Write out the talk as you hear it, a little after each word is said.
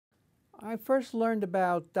I first learned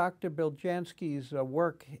about Dr. Beljanski's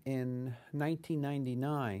work in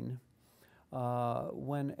 1999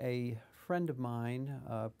 when a friend of mine,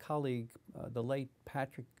 a colleague, the late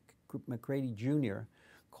Patrick McGrady Jr.,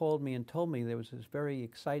 called me and told me there was this very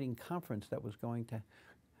exciting conference that was going to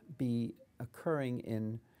be occurring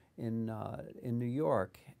in New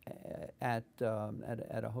York at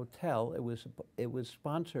a hotel. It was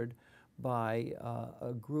sponsored by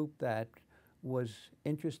a group that was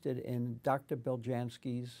interested in Dr.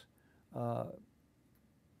 Beljanski's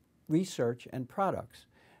research and products.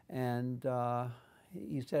 And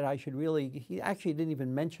he said I should really, he actually didn't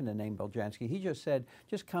even mention the name Beljanski. He just said,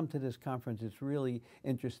 just come to this conference. It's really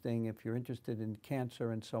interesting. If you're interested in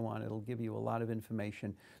cancer and so on, it'll give you a lot of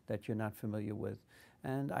information that you're not familiar with.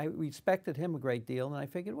 And I respected him a great deal, and I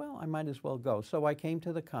figured, well, I might as well go. So I came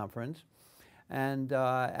to the conference. And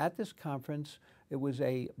at this conference, it was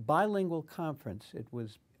a bilingual conference. It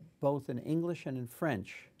was both in English and in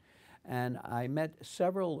French. And I met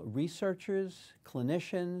several researchers,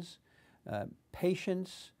 clinicians,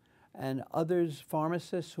 patients, and others,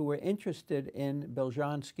 pharmacists, who were interested in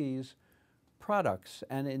Beljanski's products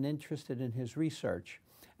and interested in his research.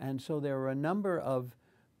 And so there were a number of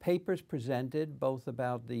papers presented, both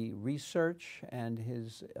about the research and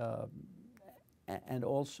his, and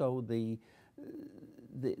also the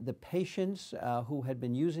patients who had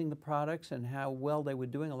been using the products and how well they were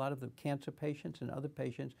doing, a lot of the cancer patients and other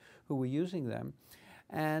patients who were using them.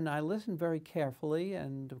 And I listened very carefully,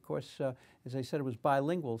 and of course, as I said, it was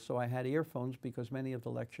bilingual, so I had earphones because many of the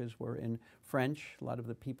lectures were in French. A lot of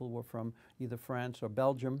the people were from either France or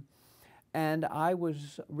Belgium. And I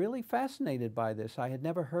was really fascinated by this. I had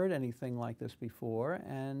never heard anything like this before,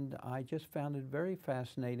 and I just found it very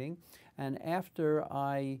fascinating. And after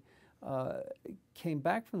I came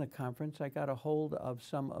back from the conference, I got a hold of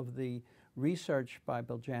some of the research by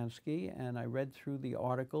Beljanski, and I read through the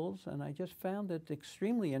articles, and I just found it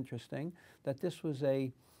extremely interesting that this was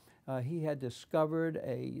he had discovered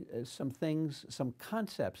some things, some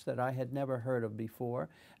concepts that I had never heard of before,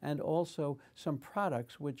 and also some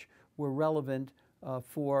products which were relevant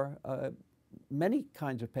for many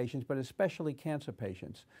kinds of patients, but especially cancer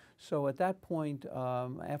patients. So at that point,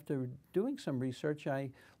 after doing some research, I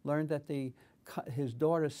learned that his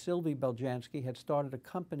daughter, Sylvie Beljanski, had started a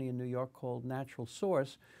company in New York called Natural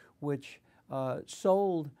Source, which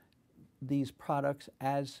sold these products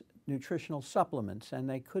as nutritional supplements, and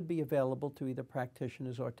they could be available to either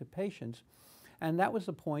practitioners or to patients. And that was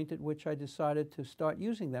the point at which I decided to start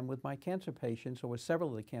using them with my cancer patients, or with several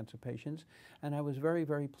of the cancer patients, and I was very,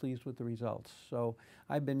 very pleased with the results. So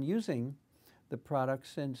I've been using the products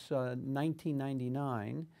since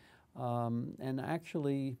 1999, and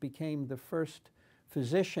actually became the first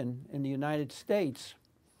physician in the United States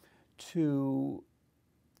to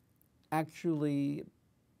actually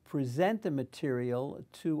present the material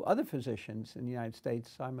to other physicians in the United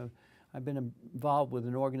States. I've been involved with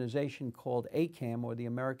an organization called ACAM, or the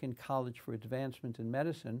American College for Advancement in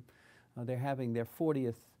Medicine. They're having their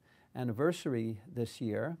 40th anniversary this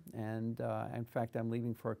year, and in fact, I'm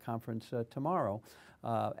leaving for a conference tomorrow.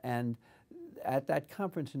 And at that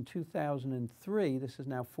conference in 2003, this is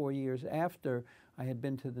now 4 years after I had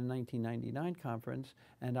been to the 1999 conference,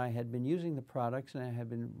 and I had been using the products, and I had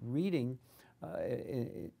been reading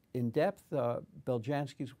in depth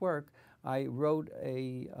Beljanski's work. I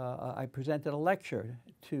presented a lecture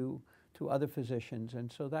to other physicians,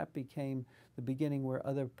 and so that became the beginning where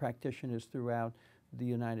other practitioners throughout the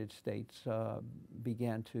United States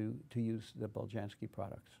began to use the Beljanski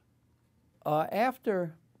products.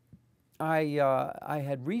 After I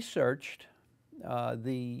had researched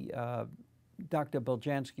Dr.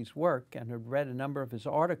 Beljanski's work and had read a number of his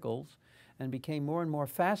articles and became more and more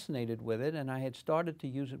fascinated with it, and I had started to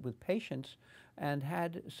use it with patients and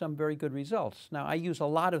had some very good results. Now, I use a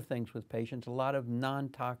lot of things with patients, a lot of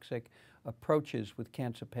non-toxic approaches with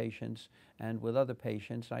cancer patients and with other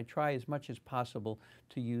patients. I try as much as possible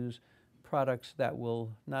to use products that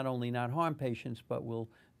will not only not harm patients, but will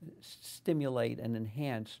stimulate and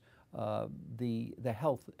enhance the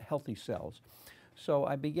healthy cells. So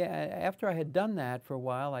I began, after I had done that for a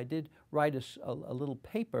while, I did write a little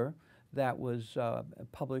paper that was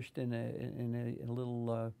published in a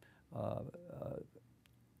little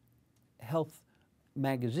health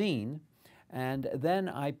magazine, and then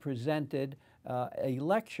I presented a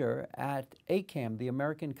lecture at ACAM, the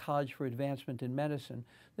American College for Advancement in Medicine.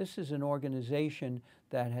 This is an organization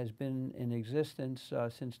that has been in existence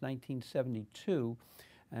since 1972,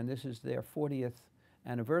 and this is their 40th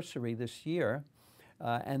anniversary this year.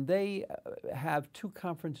 And they have 2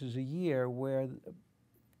 conferences a year where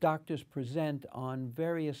doctors present on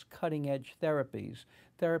various cutting-edge therapies,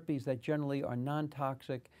 therapies that generally are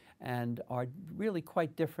non-toxic and are really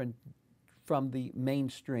quite different from the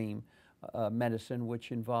mainstream medicine,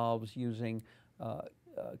 which involves using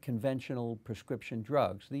conventional prescription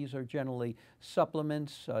drugs. These are generally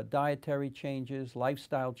supplements, dietary changes,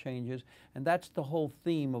 lifestyle changes, and that's the whole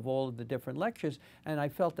theme of all of the different lectures. And I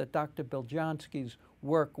felt that Dr. Beljanski's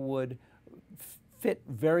work would fit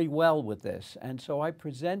very well with this. And so I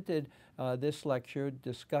presented this lecture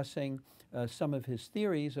discussing some of his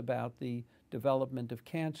theories about the development of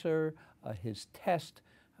cancer, his test,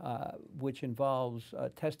 which involves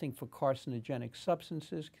testing for carcinogenic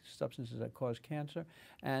substances, substances that cause cancer,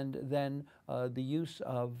 and then the use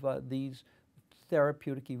of these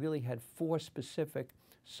therapeutic. He really had 4 specific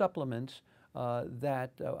supplements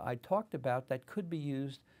that I talked about that could be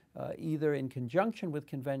used either in conjunction with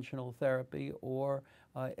conventional therapy or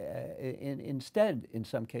instead, in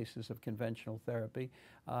some cases, of conventional therapy,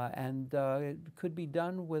 and it could be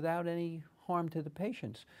done without any harm to the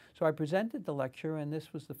patients. So I presented the lecture, and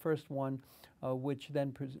this was the first one which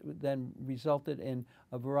then resulted in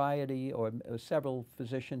a variety or several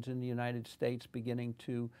physicians in the United States beginning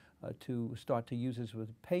to start to use this with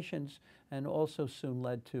patients, and also soon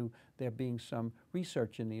led to there being some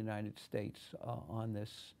research in the United States on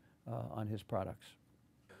this, on his products.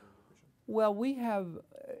 Well, we have,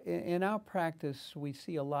 in our practice, we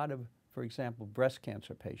see a lot of, for example, breast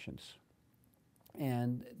cancer patients.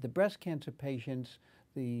 And the breast cancer patients,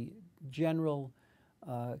 the general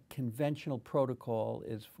conventional protocol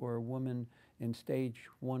is for a woman in stage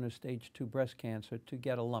 1 or stage 2 breast cancer to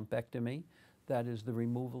get a lumpectomy, that is the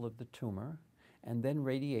removal of the tumor, and then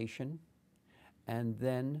radiation, and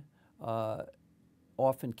then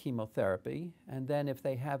often chemotherapy, and then if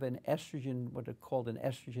they have an estrogen, what are called an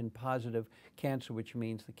estrogen positive cancer, which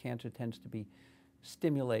means the cancer tends to be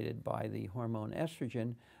stimulated by the hormone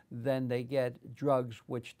estrogen, then they get drugs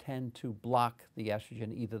which tend to block the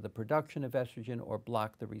estrogen, either the production of estrogen or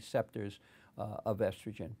block the receptors of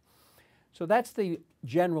estrogen. So that's the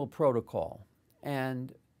general protocol.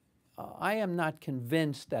 And I am not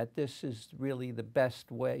convinced that this is really the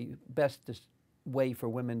best way for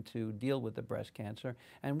women to deal with the breast cancer.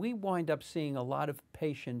 And we wind up seeing a lot of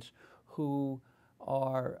patients who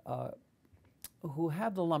are who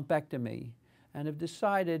have the lumpectomy and have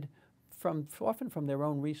decided often from their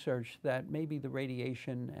own research that maybe the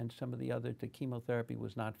radiation and some of the chemotherapy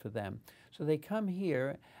was not for them. So they come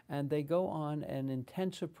here and they go on an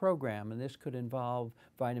intensive program, and this could involve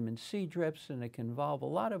vitamin C drips, and it can involve a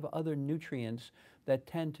lot of other nutrients that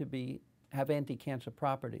tend to have anti-cancer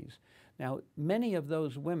properties. Now, many of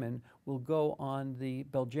those women will go on the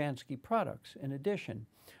Beljanski products in addition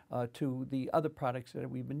to the other products that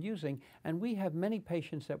we've been using. And we have many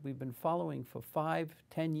patients that we've been following for 5,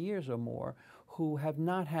 10 years or more who have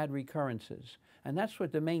not had recurrences. And that's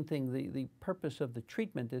what the main thing, the purpose of the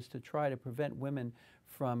treatment is to try to prevent women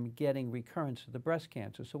from getting recurrence of the breast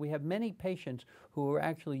cancer. So we have many patients who are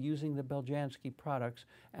actually using the Beljanski products,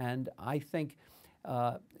 and I think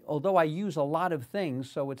although I use a lot of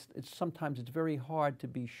things, so sometimes it's very hard to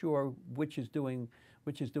be sure which is doing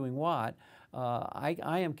what. I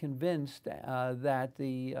am convinced that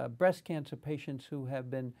the breast cancer patients who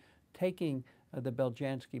have been taking the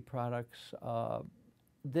Beljanski products,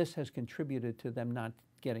 this has contributed to them not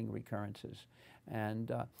getting recurrences.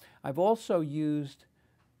 And I've also used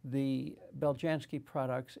the Beljanski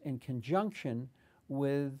products in conjunction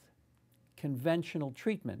with conventional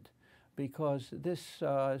treatment, because this,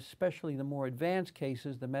 especially the more advanced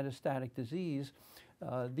cases, the metastatic disease,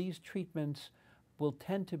 these treatments will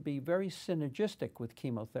tend to be very synergistic with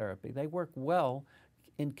chemotherapy. They work well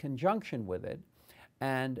in conjunction with it.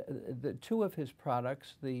 And the 2 of his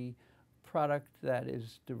products, the product that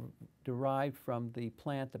is derived from the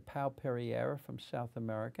plant, the Pau Perriera from South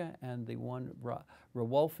America, and the one,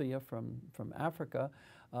 Rauwolfia from Africa,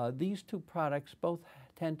 these 2 products both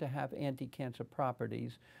tend to have anti-cancer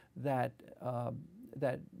properties that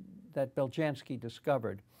Beljanski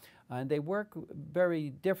discovered. And they work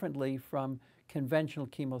very differently from conventional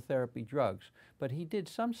chemotherapy drugs. But he did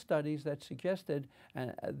some studies that suggested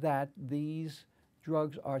that these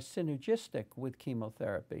drugs are synergistic with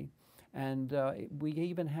chemotherapy. And we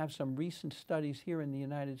even have some recent studies here in the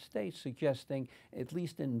United States suggesting, at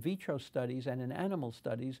least in vitro studies and in animal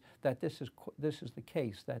studies, that this is the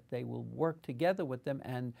case, that they will work together with them,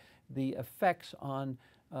 and the effects on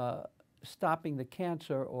stopping the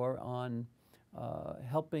cancer or on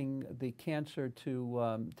helping the cancer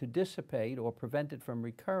to dissipate or prevent it from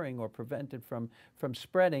recurring or prevent it from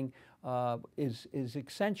spreading is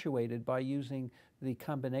accentuated by using the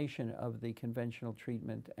combination of the conventional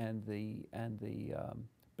treatment and the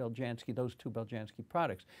Beljanski, those two Beljanski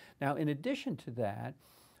products. Now, in addition to that,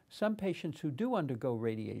 some patients who do undergo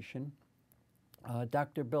radiation,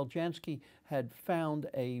 Dr. Beljanski had found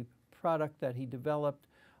a product that he developed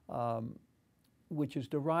which is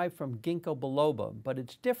derived from ginkgo biloba, but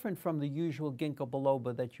it's different from the usual ginkgo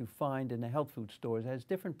biloba that you find in the health food stores. It has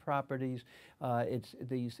different properties.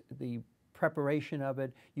 The preparation of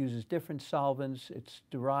it uses different solvents. It's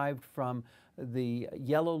derived from the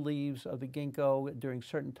yellow leaves of the ginkgo during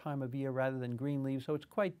certain time of year rather than green leaves. So it's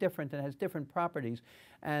quite different and has different properties.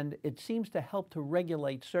 And it seems to help to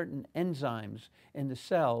regulate certain enzymes in the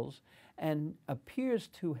cells and appears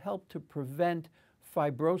to help to prevent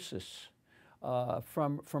fibrosis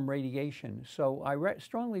from radiation. So I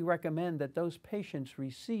strongly recommend that those patients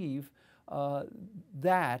receive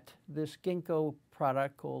this ginkgo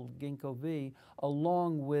product called Ginkgo V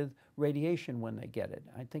along with radiation when they get it.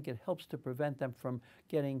 I think it helps to prevent them from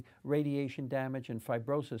getting radiation damage and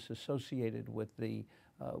fibrosis associated with the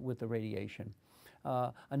radiation.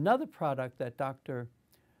 Another product that Dr.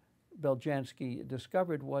 Beljanski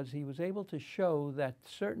discovered was he was able to show that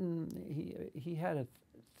he had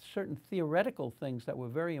certain theoretical things that were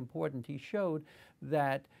very important. He showed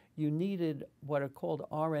that you needed what are called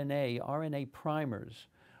RNA primers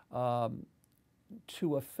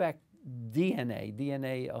to affect DNA.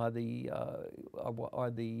 DNA are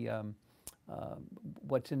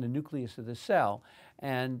what's in the nucleus of the cell,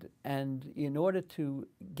 and in order to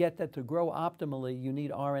get that to grow optimally, you need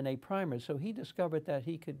RNA primers. So he discovered that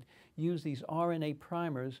he could use these RNA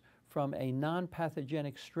primers from a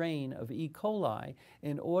non-pathogenic strain of E. coli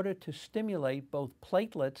in order to stimulate both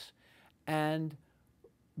platelets and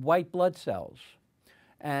white blood cells.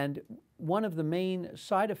 And one of the main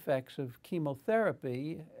side effects of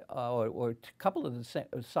chemotherapy, or a couple of the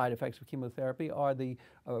side effects of chemotherapy, are the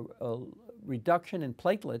reduction in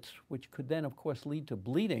platelets, which could then, of course, lead to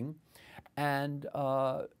bleeding, and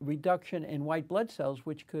reduction in white blood cells,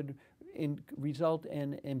 which could result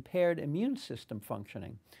in impaired immune system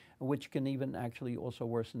functioning, which can even actually also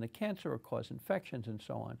worsen the cancer or cause infections and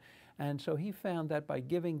so on. And so he found that by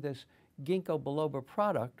giving this ginkgo biloba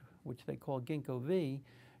product, which they call Ginkgo V,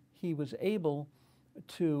 he was able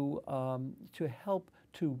to help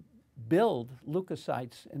to build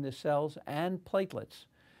leukocytes in the cells and platelets.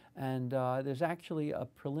 And there's actually a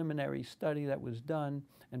preliminary study that was done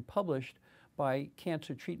and published by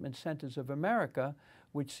Cancer Treatment Centers of America,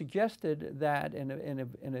 which suggested that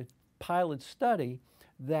in a pilot study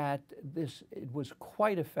that it was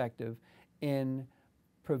quite effective in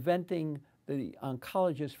preventing the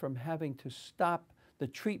oncologists from having to stop the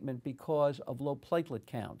treatment because of low platelet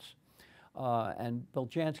counts. And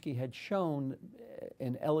Beljanski had shown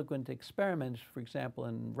in elegant experiments, for example,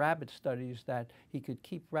 in rabbit studies, that he could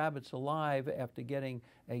keep rabbits alive after getting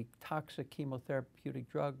a toxic chemotherapeutic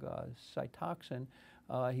drug, Cytoxan.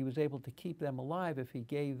 He was able to keep them alive if he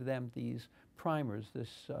gave them these primers,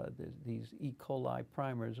 these E. coli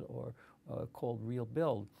primers, or called Real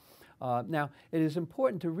Build. Now, it is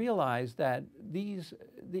important to realize that this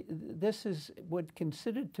is what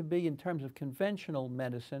considered to be, in terms of conventional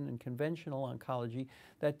medicine and conventional oncology,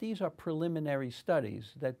 that these are preliminary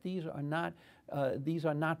studies, that these are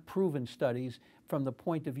not proven studies from the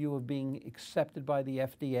point of view of being accepted by the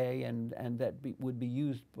FDA and that would be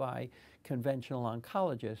used by conventional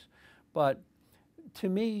oncologists. But to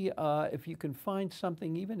me, if you can find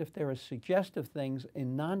something, even if there are suggestive things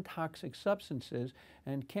in non-toxic substances,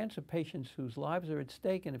 and cancer patients whose lives are at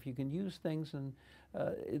stake, and if you can use things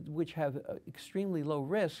which have extremely low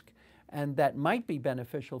risk and that might be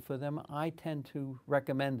beneficial for them, I tend to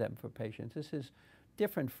recommend them for patients. This is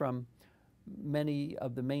different from many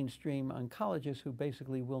of the mainstream oncologists who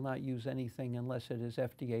basically will not use anything unless it is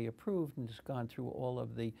FDA approved and has gone through all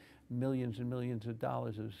of the millions and millions of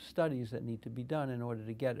dollars of studies that need to be done in order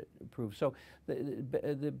to get it approved. So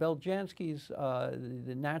the Beljanskis,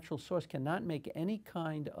 the natural source, cannot make any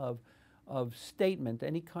kind of statement,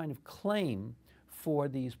 any kind of claim for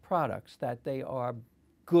these products that they are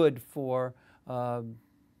good for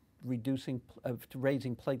raising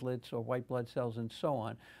platelets or white blood cells and so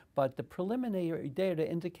on. But the preliminary data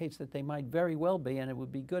indicates that they might very well be, and it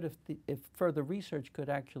would be good if further research could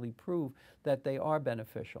actually prove that they are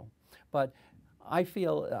beneficial. But I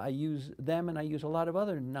feel I use them, and I use a lot of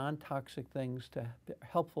other non-toxic things to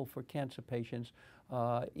helpful for cancer patients,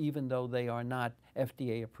 even though they are not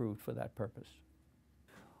FDA approved for that purpose.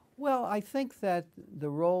 Well, I think that the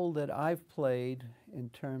role that I've played in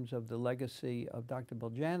terms of the legacy of Dr.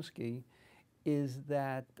 Beljanski is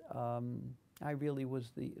that I really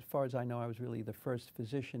was as far as I know, I was really the first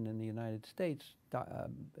physician in the United States,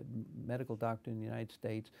 medical doctor in the United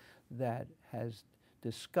States, that has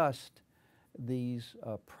discussed these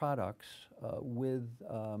products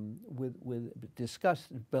discussed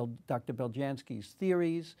Dr. Beljanski's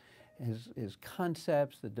theories, his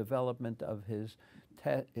concepts, the development of his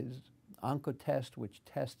Oncotest, which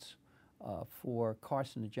tests for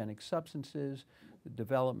carcinogenic substances, the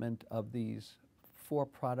development of these 4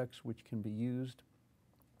 products which can be used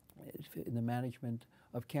in the management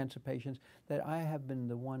of cancer patients, that I have been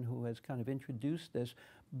the one who has kind of introduced this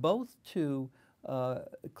both to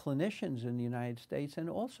clinicians in the United States and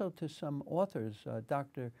also to some authors.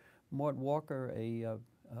 Dr. Mort Walker,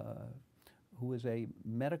 who is a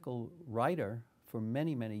medical writer for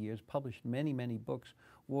many, many years, published many, many books,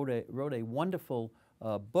 wrote a wonderful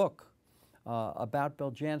book about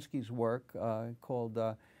Beljanski's work called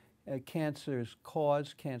Cancer's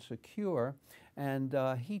Cause, Cancer Cure. And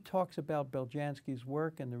he talks about Beljanski's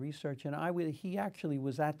work and the research. And he actually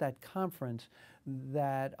was at that conference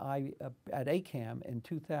that at ACAM in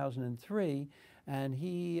 2003. And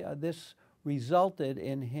this resulted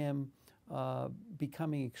in him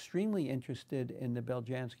becoming extremely interested in the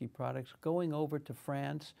Beljanski products, going over to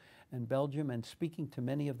France and Belgium and speaking to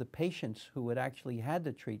many of the patients who had actually had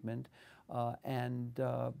the treatment, and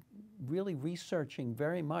really researching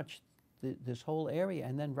very much this whole area,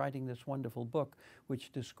 and then writing this wonderful book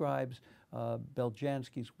which describes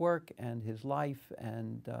Beljanski's work and his life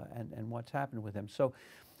and what's happened with him. So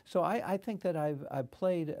I think that I've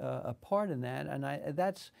played a part in that, and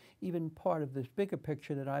that's even part of this bigger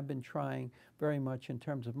picture that I've been trying very much in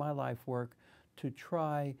terms of my life work, to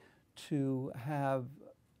try to have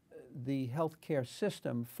the healthcare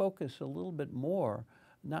system focus a little bit more,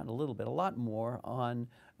 not a little bit, a lot more on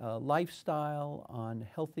lifestyle, on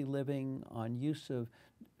healthy living, on use of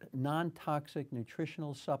non-toxic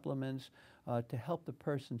nutritional supplements to help the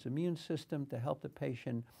person's immune system, to help the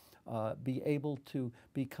patient be able to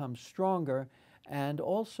become stronger, and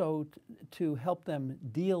also to help them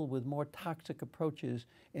deal with more toxic approaches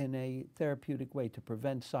in a therapeutic way to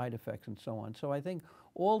prevent side effects and so on. So I think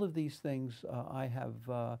all of these things I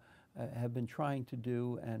have been trying to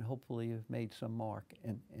do, and hopefully have made some mark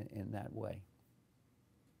in that way.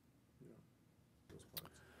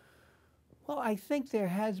 Well, I think there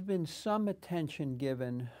has been some attention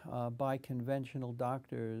given by conventional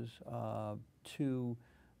doctors to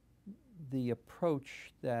the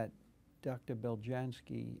approach that Dr.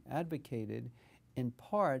 Beljanski advocated, in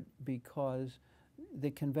part because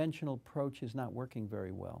the conventional approach is not working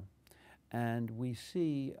very well. And we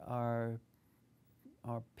see our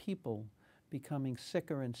people becoming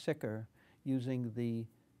sicker and sicker using the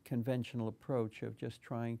conventional approach of just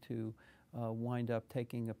trying to wind up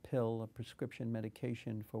taking a pill, a prescription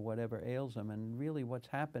medication for whatever ails them. And really what's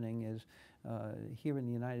happening is here in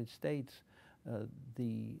the United States,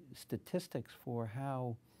 the statistics for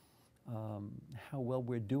how well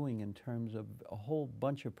we're doing in terms of a whole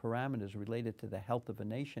bunch of parameters related to the health of a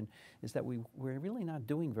nation is that we're really not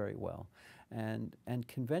doing very well. And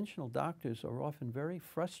conventional doctors are often very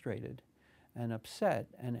frustrated and upset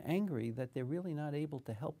and angry that they're really not able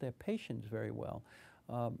to help their patients very well.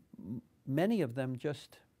 Many of them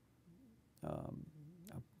just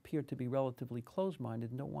appear to be relatively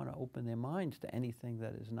closed-minded and don't want to open their minds to anything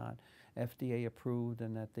that is not FDA approved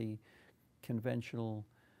and that the conventional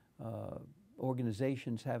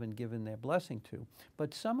organizations haven't given their blessing to.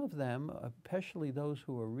 But some of them, especially those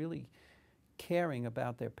who are really caring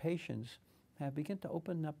about their patients, have begun to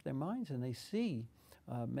open up their minds, and they see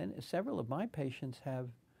several of my patients have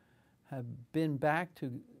been back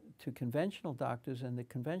to conventional doctors, and the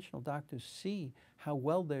conventional doctors see how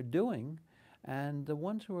well they're doing, and the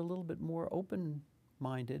ones who are a little bit more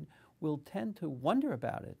open-minded will tend to wonder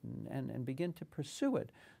about it and begin to pursue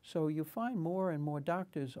it. So you find more and more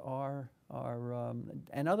doctors and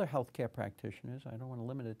other healthcare practitioners, I don't want to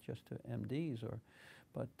limit it just to MDs,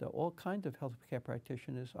 but all kinds of healthcare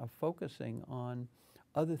practitioners are focusing on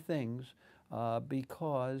other things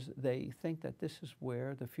because they think that this is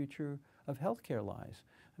where the future of healthcare lies.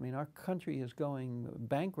 I mean, our country is going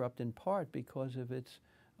bankrupt in part because of its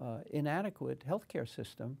inadequate healthcare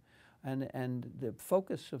system, and the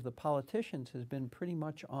focus of the politicians has been pretty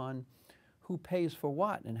much on who pays for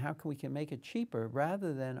what and how we can make it cheaper,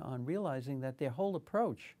 rather than on realizing that their whole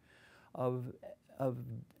approach of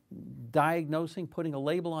diagnosing, putting a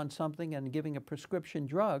label on something and giving a prescription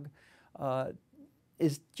drug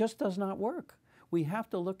just does not work. We have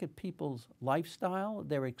to look at people's lifestyle,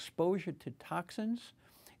 their exposure to toxins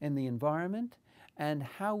in the environment, and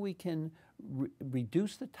how we can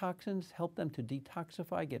reduce the toxins, help them to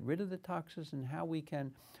detoxify, get rid of the toxins, and how we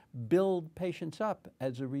can build patients up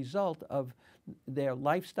as a result of their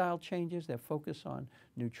lifestyle changes, their focus on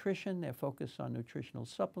nutrition, their focus on nutritional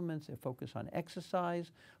supplements, their focus on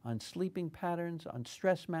exercise, on sleeping patterns, on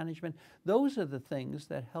stress management. Those are the things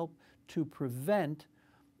that help to prevent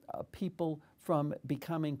people from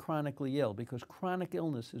becoming chronically ill, because chronic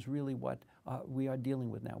illness is really what we are dealing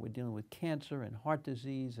with now. We're dealing with cancer and heart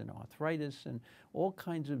disease and arthritis and all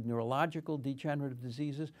kinds of neurological degenerative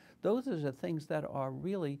diseases. Those are the things that are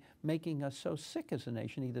really making us so sick as a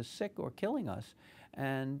nation, either sick or killing us.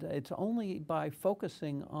 And it's only by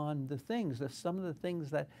focusing on the things, some of the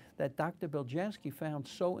things that Dr. Beljanski found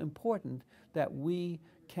so important, that we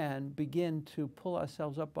can begin to pull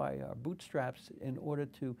ourselves up by our bootstraps in order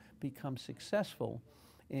to become successful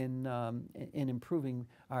in improving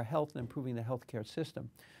our health and improving the healthcare system.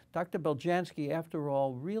 Dr. Beljanski, after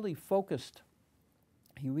all, really focused,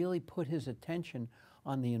 he really put his attention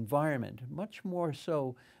on the environment, much more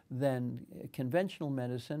so than conventional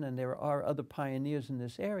medicine, and there are other pioneers in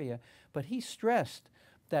this area, but he stressed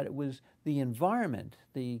that it was the environment,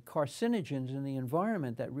 the carcinogens in the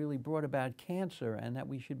environment, that really brought about cancer, and that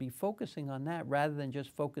we should be focusing on that rather than just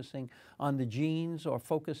focusing on the genes or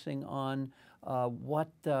focusing on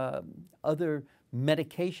what other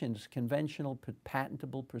medications, conventional,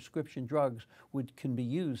 patentable prescription drugs can be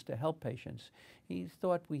used to help patients. He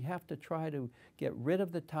thought we have to try to get rid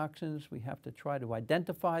of the toxins, we have to try to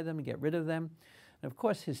identify them and get rid of them. And of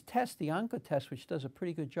course his test, the OncoTest, which does a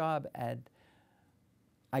pretty good job at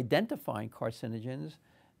identifying carcinogens,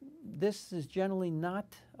 this is generally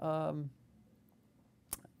not,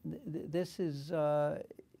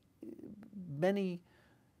 many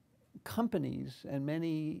companies and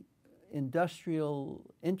many industrial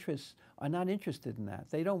interests are not interested in that.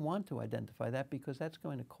 They don't want to identify that because that's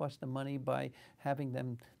going to cost them money by having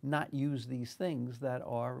them not use these things that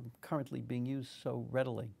are currently being used so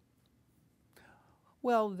readily.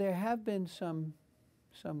 Well, there have been some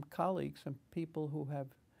colleagues, some people who have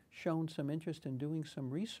shown some interest in doing some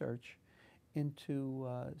research into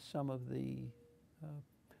some of the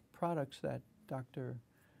products that Dr.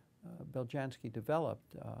 Beljanski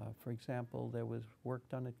developed. For example, there was work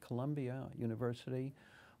done at Columbia University,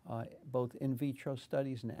 both in vitro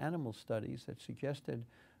studies and animal studies, that suggested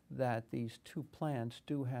that these two plants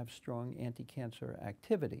do have strong anti-cancer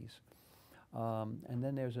activities. And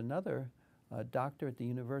then there's another doctor at the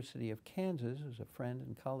University of Kansas, who's a friend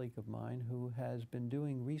and colleague of mine, who has been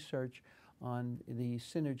doing research on the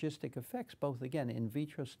synergistic effects, both, again, in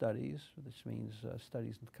vitro studies, this means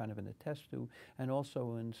studies kind of in a test tube, and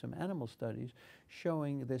also in some animal studies,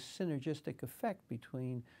 showing this synergistic effect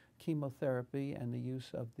between chemotherapy and the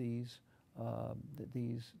use of these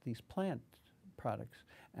plant products,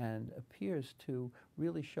 and appears to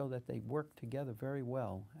really show that they work together very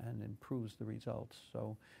well and improves the results.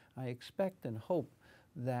 So I expect and hope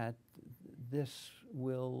that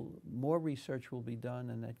more research will be done,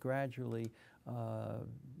 and that gradually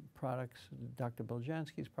products, Dr.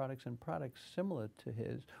 Beljanski's products and products similar to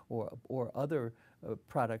his, or other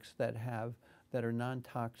products that are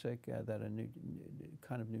non-toxic, that are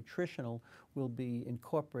kind of nutritional, will be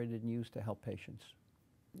incorporated and used to help patients.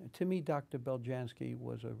 To me, Dr. Beljanski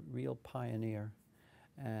was a real pioneer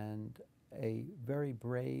and a very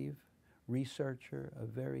brave researcher, a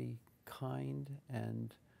very kind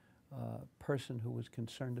and person who was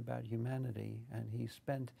concerned about humanity. And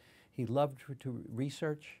he loved to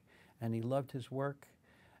research, and he loved his work,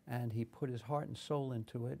 and he put his heart and soul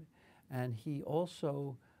into it. And he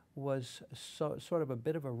also was sort of a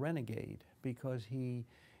bit of a renegade, because he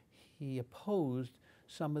opposed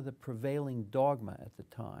some of the prevailing dogma at the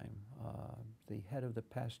time. The head of the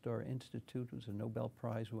Pasteur Institute was a Nobel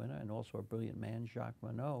Prize winner and also a brilliant man, Jacques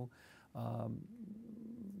Monod,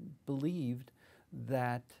 believed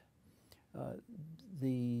that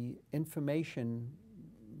the information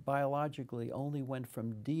biologically only went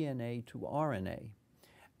from DNA to RNA.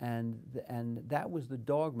 And that was the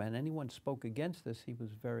dogma, and anyone spoke against this, he was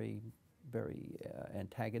very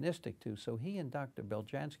antagonistic to. So he and Dr.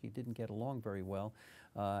 Beljanski didn't get along very well,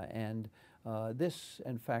 and this,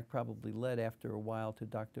 in fact, probably led after a while to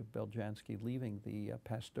Dr. Beljanski leaving the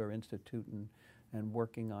Pasteur Institute and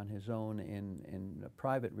working on his own in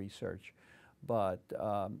private research. But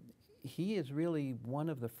he is really one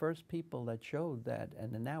of the first people that showed that,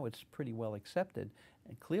 and now it's pretty well accepted,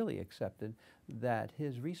 and clearly accepted, that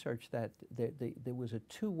his research, that there was a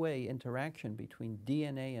two-way interaction between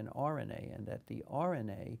DNA and RNA, and that the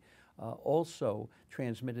RNA also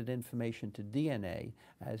transmitted information to DNA,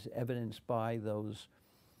 as evidenced by those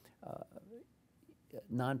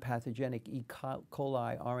non-pathogenic E.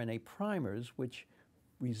 coli RNA primers, which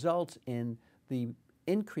results in the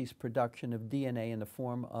increased production of DNA in the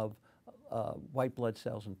form of white blood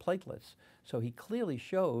cells and platelets. So he clearly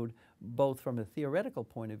showed, both from a theoretical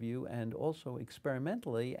point of view and also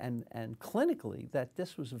experimentally and clinically, that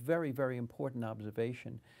this was a very, very important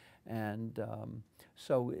observation. And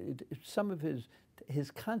so some of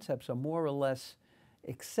his concepts are more or less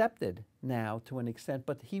accepted now to an extent,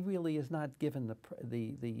 but he really is not given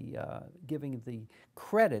giving the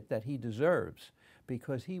credit that he deserves,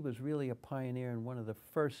 because he was really a pioneer and one of the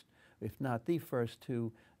first, if not the first,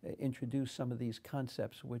 to introduce some of these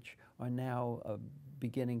concepts, which are now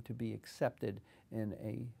beginning to be accepted in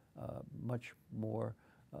a much more